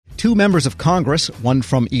Two members of Congress, one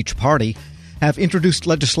from each party, have introduced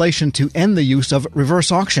legislation to end the use of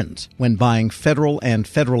reverse auctions when buying federal and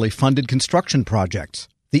federally funded construction projects.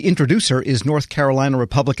 The introducer is North Carolina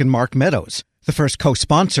Republican Mark Meadows. The first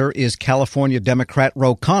co-sponsor is California Democrat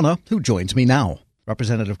Ro Khanna, who joins me now.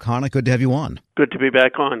 Representative Khanna, good to have you on. Good to be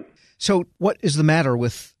back on. So what is the matter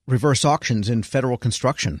with reverse auctions in federal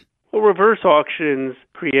construction? Well, reverse auctions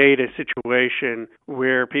create a situation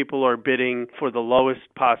where people are bidding for the lowest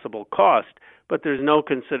possible cost, but there's no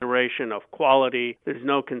consideration of quality, there's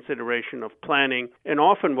no consideration of planning, and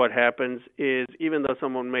often what happens is even though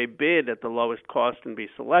someone may bid at the lowest cost and be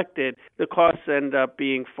selected, the costs end up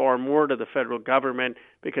being far more to the federal government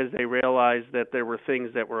because they realize that there were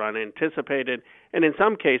things that were unanticipated, and in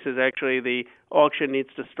some cases, actually, the auction needs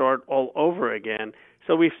to start all over again.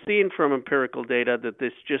 So we've seen from empirical data that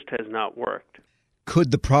this just has not worked. Could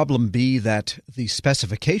the problem be that the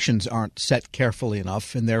specifications aren't set carefully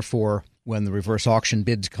enough, and therefore, when the reverse auction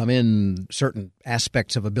bids come in, certain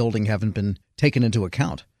aspects of a building haven't been taken into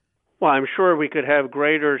account? Well, I'm sure we could have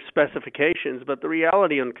greater specifications, but the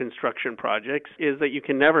reality on construction projects is that you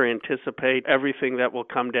can never anticipate everything that will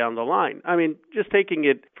come down the line. I mean, just taking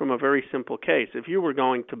it from a very simple case, if you were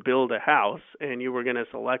going to build a house and you were going to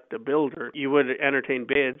select a builder, you would entertain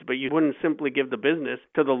bids, but you wouldn't simply give the business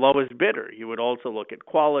to the lowest bidder. You would also look at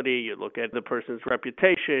quality, you'd look at the person's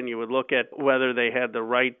reputation, you would look at whether they had the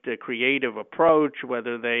right creative approach,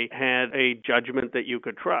 whether they had a judgment that you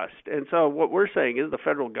could trust. And so what we're saying is the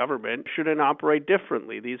federal government shouldn't operate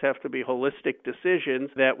differently. These have to be holistic decisions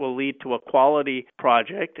that will lead to a quality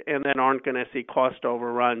project and then aren't going to see cost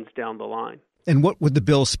overruns down the line. And what would the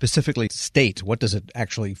bill specifically state? What does it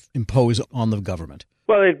actually impose on the government?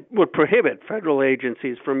 Well, it would prohibit federal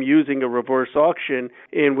agencies from using a reverse auction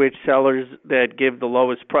in which sellers that give the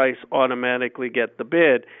lowest price automatically get the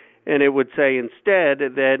bid. And it would say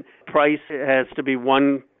instead that price has to be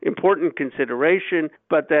one important consideration,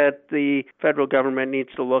 but that the federal government needs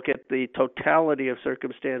to look at the totality of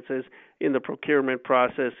circumstances in the procurement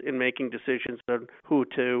process in making decisions on who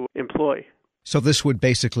to employ. So this would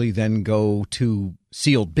basically then go to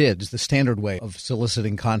sealed bids, the standard way of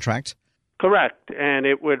soliciting contracts? Correct. And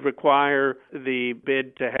it would require the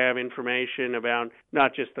bid to have information about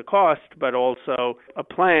not just the cost, but also a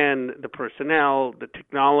plan, the personnel, the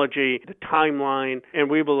technology, the timeline. And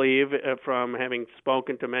we believe, from having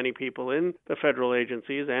spoken to many people in the federal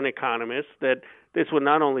agencies and economists, that this would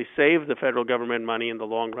not only save the federal government money in the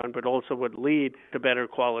long run, but also would lead to better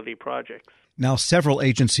quality projects. Now, several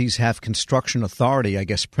agencies have construction authority, I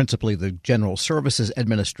guess principally the General Services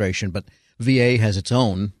Administration, but VA has its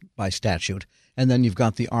own by statute. And then you've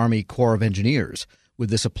got the Army Corps of Engineers. Would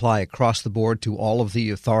this apply across the board to all of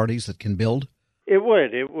the authorities that can build? It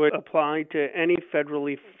would. It would apply to any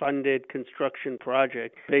federally funded construction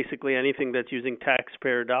project. Basically, anything that's using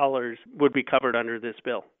taxpayer dollars would be covered under this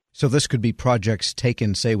bill. So this could be projects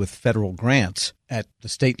taken, say, with federal grants at the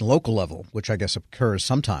state and local level, which I guess occurs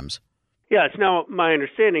sometimes. Yes. Now, my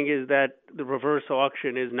understanding is that the reverse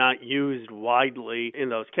auction is not used widely in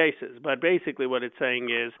those cases. But basically what it's saying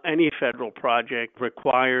is any federal project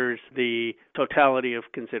requires the totality of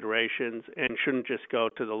considerations and shouldn't just go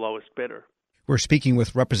to the lowest bidder. We're speaking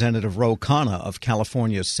with Representative Ro Khanna of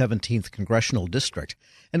California's 17th Congressional District.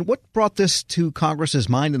 And what brought this to Congress's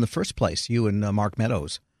mind in the first place, you and Mark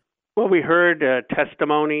Meadows? Well, we heard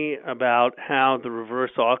testimony about how the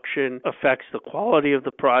reverse auction affects the quality of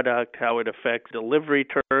the product, how it affects delivery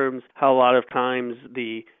terms, how a lot of times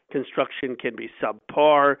the construction can be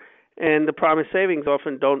subpar, and the promised savings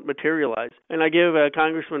often don't materialize. And I give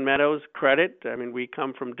Congressman Meadows credit. I mean, we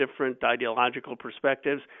come from different ideological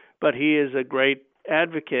perspectives, but he is a great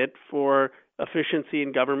advocate for efficiency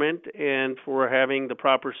in government and for having the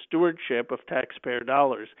proper stewardship of taxpayer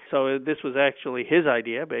dollars. So this was actually his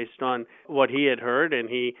idea based on what he had heard, and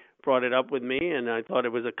he brought it up with me, and I thought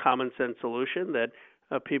it was a common sense solution that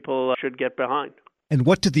people should get behind. And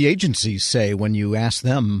what did the agencies say when you asked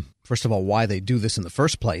them, first of all, why they do this in the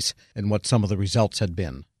first place and what some of the results had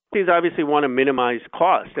been? These obviously want to minimize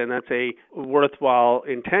cost, and that's a worthwhile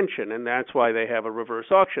intention, and that's why they have a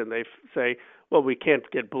reverse auction. They say, well, we can't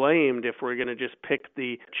get blamed if we're going to just pick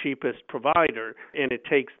the cheapest provider, and it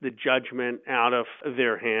takes the judgment out of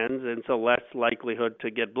their hands, and so less likelihood to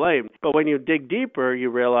get blamed. But when you dig deeper, you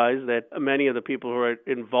realize that many of the people who are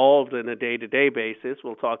involved in a day-to-day basis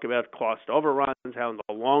will talk about cost overruns, how in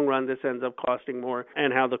the long run this ends up costing more,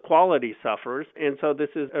 and how the quality suffers. And so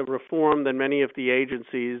this is a reform that many of the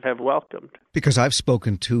agencies have welcomed. Because I've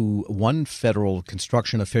spoken to one federal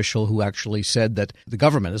construction official who actually said that the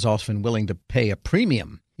government is often willing to pay a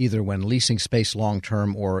premium, either when leasing space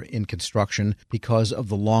long-term or in construction, because of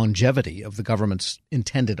the longevity of the government's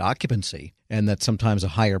intended occupancy, and that sometimes a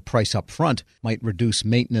higher price up front might reduce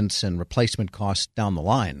maintenance and replacement costs down the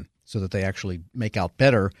line, so that they actually make out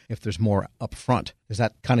better if there's more up front. Is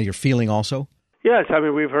that kind of your feeling also? Yes, I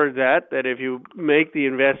mean, we've heard that if you make the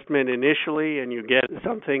investment initially and you get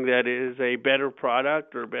something that is a better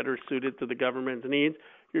product or better suited to the government's needs,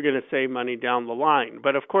 you're going to save money down the line.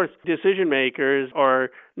 But of course, decision makers are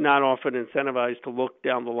not often incentivized to look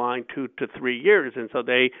down the line 2 to 3 years. And so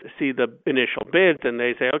they see the initial bid and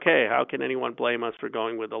they say, okay, how can anyone blame us for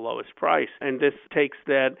going with the lowest price? And this takes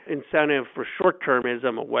that incentive for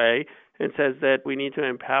short-termism away and says that we need to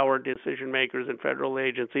empower decision makers and federal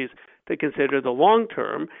agencies to consider the long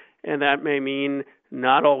term, and that may mean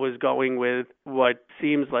not always going with what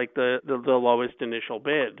seems like the lowest initial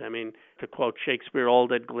bid. I mean, to quote Shakespeare, all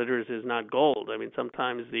that glitters is not gold. I mean,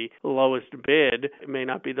 sometimes the lowest bid may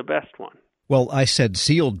not be the best one. Well, I said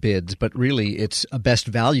sealed bids, but really it's a best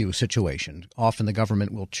value situation. Often the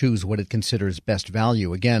government will choose what it considers best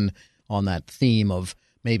value, again, on that theme of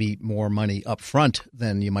maybe more money up front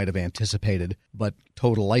than you might have anticipated, but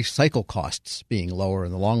total life cycle costs being lower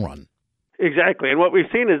in the long run. Exactly. And what we've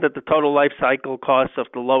seen is that the total life cycle costs of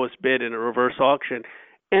the lowest bid in a reverse auction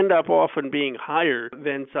end up often being higher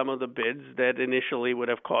than some of the bids that initially would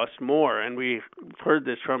have cost more. And we've heard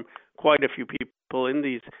this from quite a few people in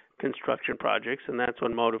these construction projects, and that's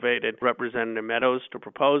what motivated Representative Meadows to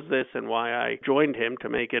propose this and why I joined him to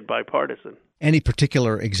make it bipartisan. Any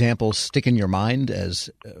particular examples stick in your mind as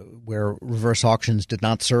where reverse auctions did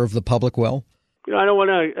not serve the public well? You know, I don't want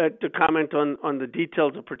to comment on the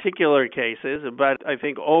details of particular cases, but I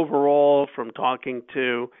think overall, from talking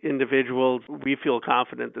to individuals, we feel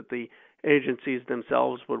confident that the agencies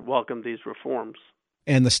themselves would welcome these reforms.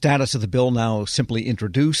 And the status of the bill now simply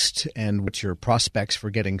introduced, and what's your prospects for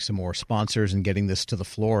getting some more sponsors and getting this to the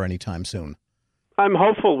floor anytime soon? I'm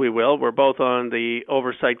hopeful we will. We're both on the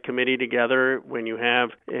Oversight Committee together. When you have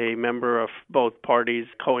a member of both parties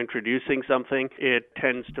co-introducing something, it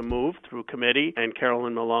tends to move through committee, and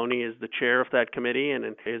Carolyn Maloney is the chair of that committee and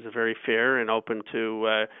is very fair and open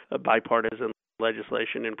to bipartisan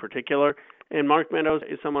legislation in particular. And Mark Meadows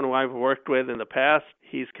is someone who I've worked with in the past.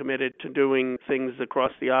 He's committed to doing things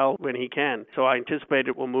across the aisle when he can. So I anticipate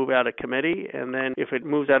it will move out of committee, and then if it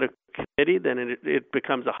moves out of committee, then it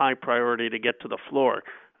becomes a high priority to get to the floor.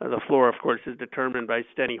 The floor, of course, is determined by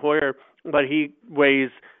Steny Hoyer, but he weighs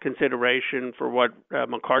consideration for what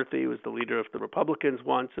McCarthy, who is the leader of the Republicans,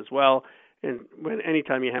 wants as well. And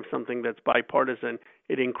anytime you have something that's bipartisan,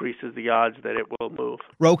 it increases the odds that it will move.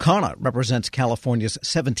 Ro Khanna represents California's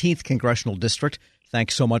 17th Congressional District.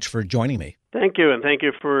 Thanks so much for joining me. Thank you, and thank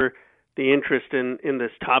you for the interest in this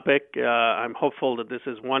topic. I'm hopeful that this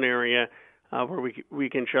is one area where we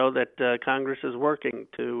can show that Congress is working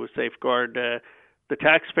to safeguard the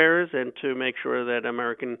taxpayers and to make sure that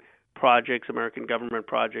American government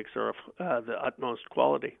projects are of the utmost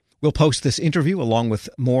quality. We'll post this interview along with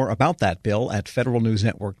more about that bill at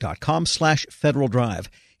federalnewsnetwork.com/Federal Drive.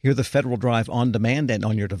 Hear the Federal Drive on demand and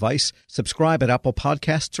on your device. Subscribe at Apple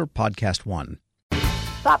Podcasts or Podcast One.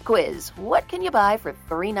 Pop quiz. What can you buy for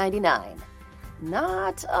 $3.99?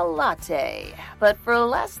 Not a latte. But for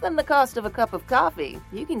less than the cost of a cup of coffee,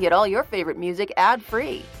 you can get all your favorite music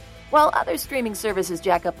ad-free. While other streaming services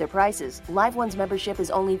jack up their prices, Live One's membership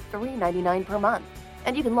is only $3.99 per month.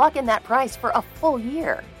 And you can lock in that price for a full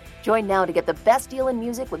year. Join now to get the best deal in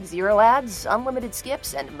music with 0 ads, unlimited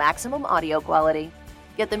skips, and maximum audio quality.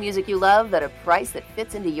 Get the music you love at a price that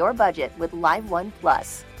fits into your budget with Live One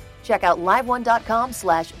Plus. Check out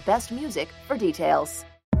liveone.com/bestmusic for details.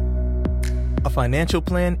 A financial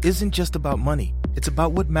plan isn't just about money. It's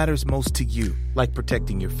about what matters most to you, like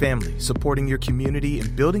protecting your family, supporting your community,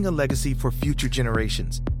 and building a legacy for future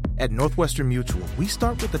generations. At Northwestern Mutual, we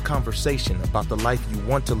start with a conversation about the life you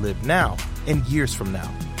want to live now and years from now.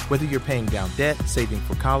 Whether you're paying down debt, saving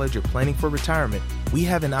for college, or planning for retirement, we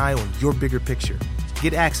have an eye on your bigger picture.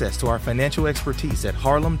 Get access to our financial expertise at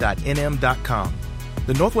harlem.nm.com.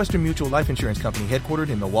 The Northwestern Mutual Life Insurance Company, headquartered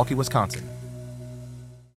in Milwaukee, Wisconsin.